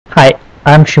Hi,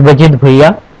 I'm Shubhajit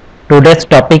Bhuiya. Today's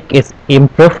topic is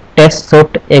Improved Test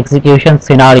Suite Execution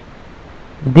Scenario.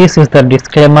 This is the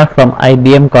disclaimer from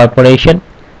IBM Corporation.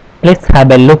 Please have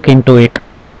a look into it.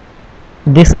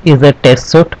 This is a test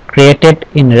suite created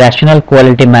in Rational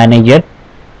Quality Manager.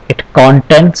 It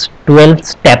contains 12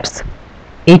 steps.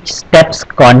 Each steps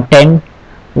contain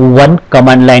one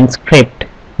command line script.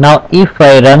 Now if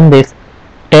I run this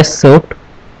test suite,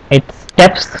 its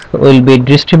steps will be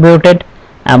distributed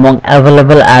among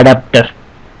available adapter.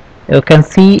 You can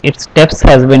see its steps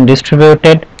has been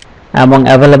distributed among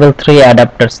available 3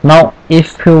 adapters. Now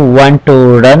if you want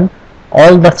to run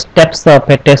all the steps of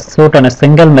a test suite on a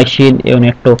single machine, you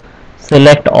need to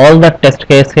select all the test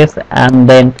cases and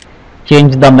then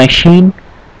change the machine,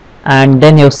 and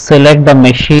then you select the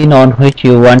machine on which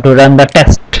you want to run the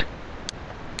test.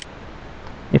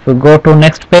 If you go to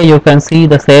next page, you can see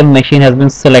the same machine has been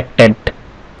selected.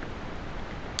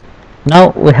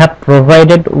 Now we have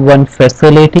provided one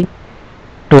facility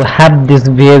to have this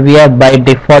behavior by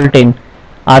default in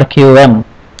RQM.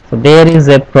 So there is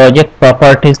a project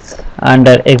properties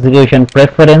under execution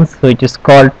preference which is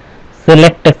called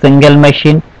select a single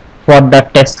machine for the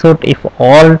test suite if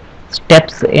all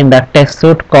steps in the test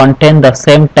suite contain the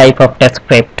same type of test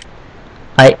script.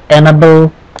 I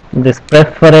enable this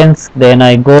preference, then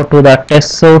I go to the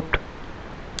test suite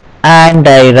and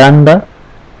I run the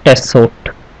test suite.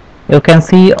 You can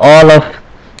see all of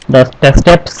the test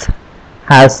steps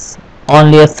has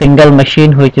only a single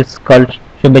machine which is called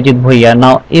Shubhajit Bhuiya.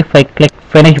 Now if I click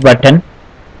finish button,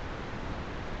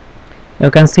 you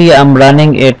can see I'm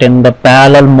running it in the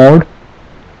parallel mode.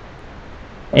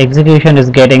 Execution is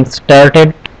getting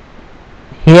started.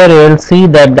 Here you will see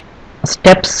that the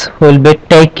steps will be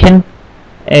taken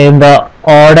in the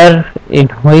order in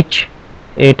which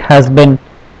it has been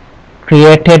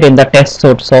created in the test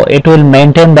suite, so it will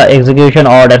maintain the execution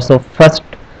order. So first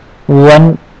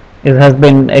one has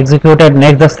been executed,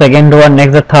 next the second one,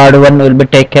 next the third one will be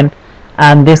taken,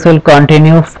 and this will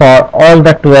continue for all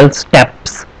the 12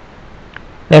 steps.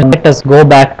 Let us go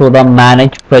back to the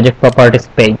manage project properties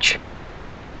page.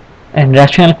 In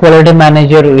Rational Quality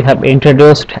Manager we have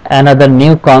introduced another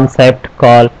new concept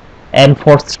called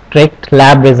enforce strict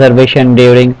lab reservation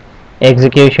during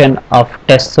execution of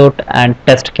test suite and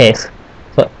test case.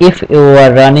 So if you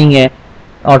are running a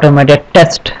automated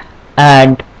test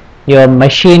and your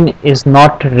machine is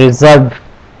not reserved,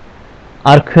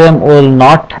 RQM will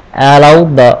not allow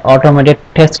the automated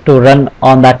test to run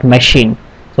on that machine.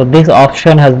 So this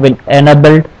option has been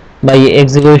enabled by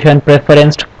execution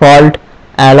preference called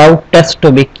allow test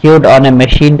to be queued on a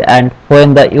machine, and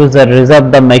when the user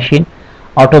reserve the machine,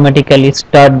 automatically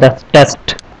start the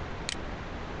test.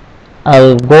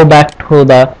 I'll go back to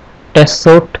the test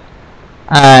suite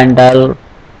and I'll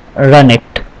run it.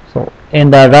 So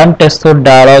in the run test suite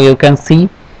dialog you can see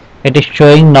it is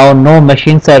showing now no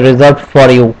machines are reserved for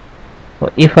you. So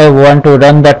if I want to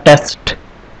run the test,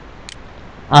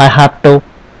 I have to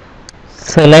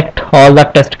select all the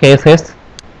test cases,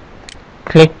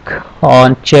 click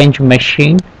on change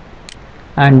machine,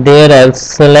 and there I'll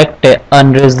select a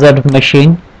unreserved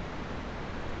machine.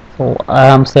 So I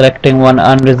am selecting one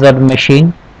unreserved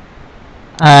machine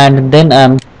and then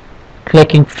I'm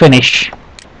clicking finish.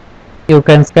 You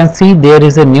can see there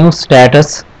is a new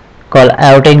status called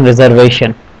awaiting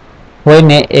reservation. When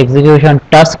a execution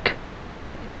task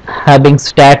having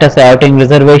status awaiting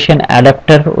reservation,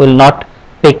 adapter will not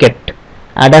pick it.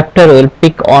 Adapter will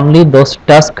pick only those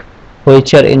tasks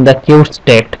which are in the queue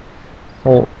state.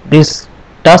 So this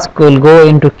task will go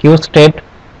into queue state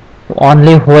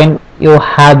only when you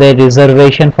have a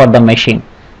reservation for the machine.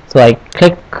 So I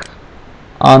click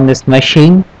on this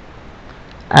machine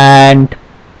and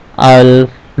I'll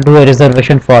do a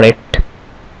reservation for it.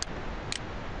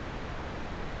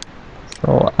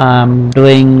 So I'm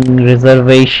doing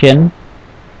reservation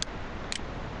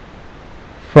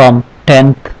from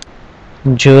 10th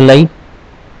July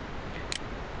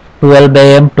 12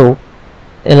 AM to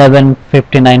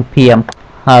 11:59 PM.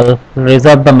 I'll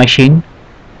reserve the machine.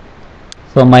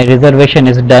 So my reservation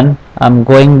is done. I'm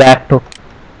going back to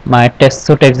my test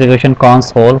suite execution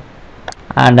console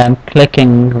and I'm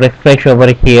clicking refresh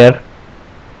over here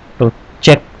to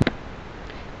check.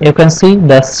 You can see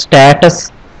the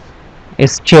status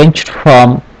is changed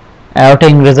from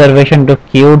awaiting reservation to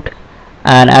queued,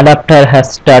 and adapter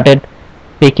has started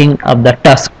picking up the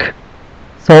task.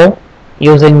 So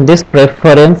using this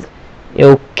preference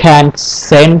you can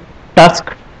send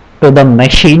task to the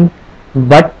machine,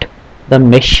 but the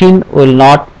machine will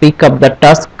not pick up the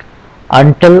task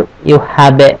until you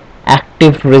have a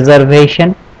active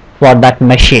reservation for that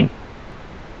machine.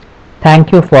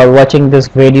 Thank you for watching this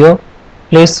video.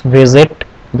 Please visit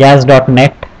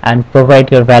Jazz.net and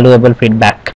provide your valuable feedback.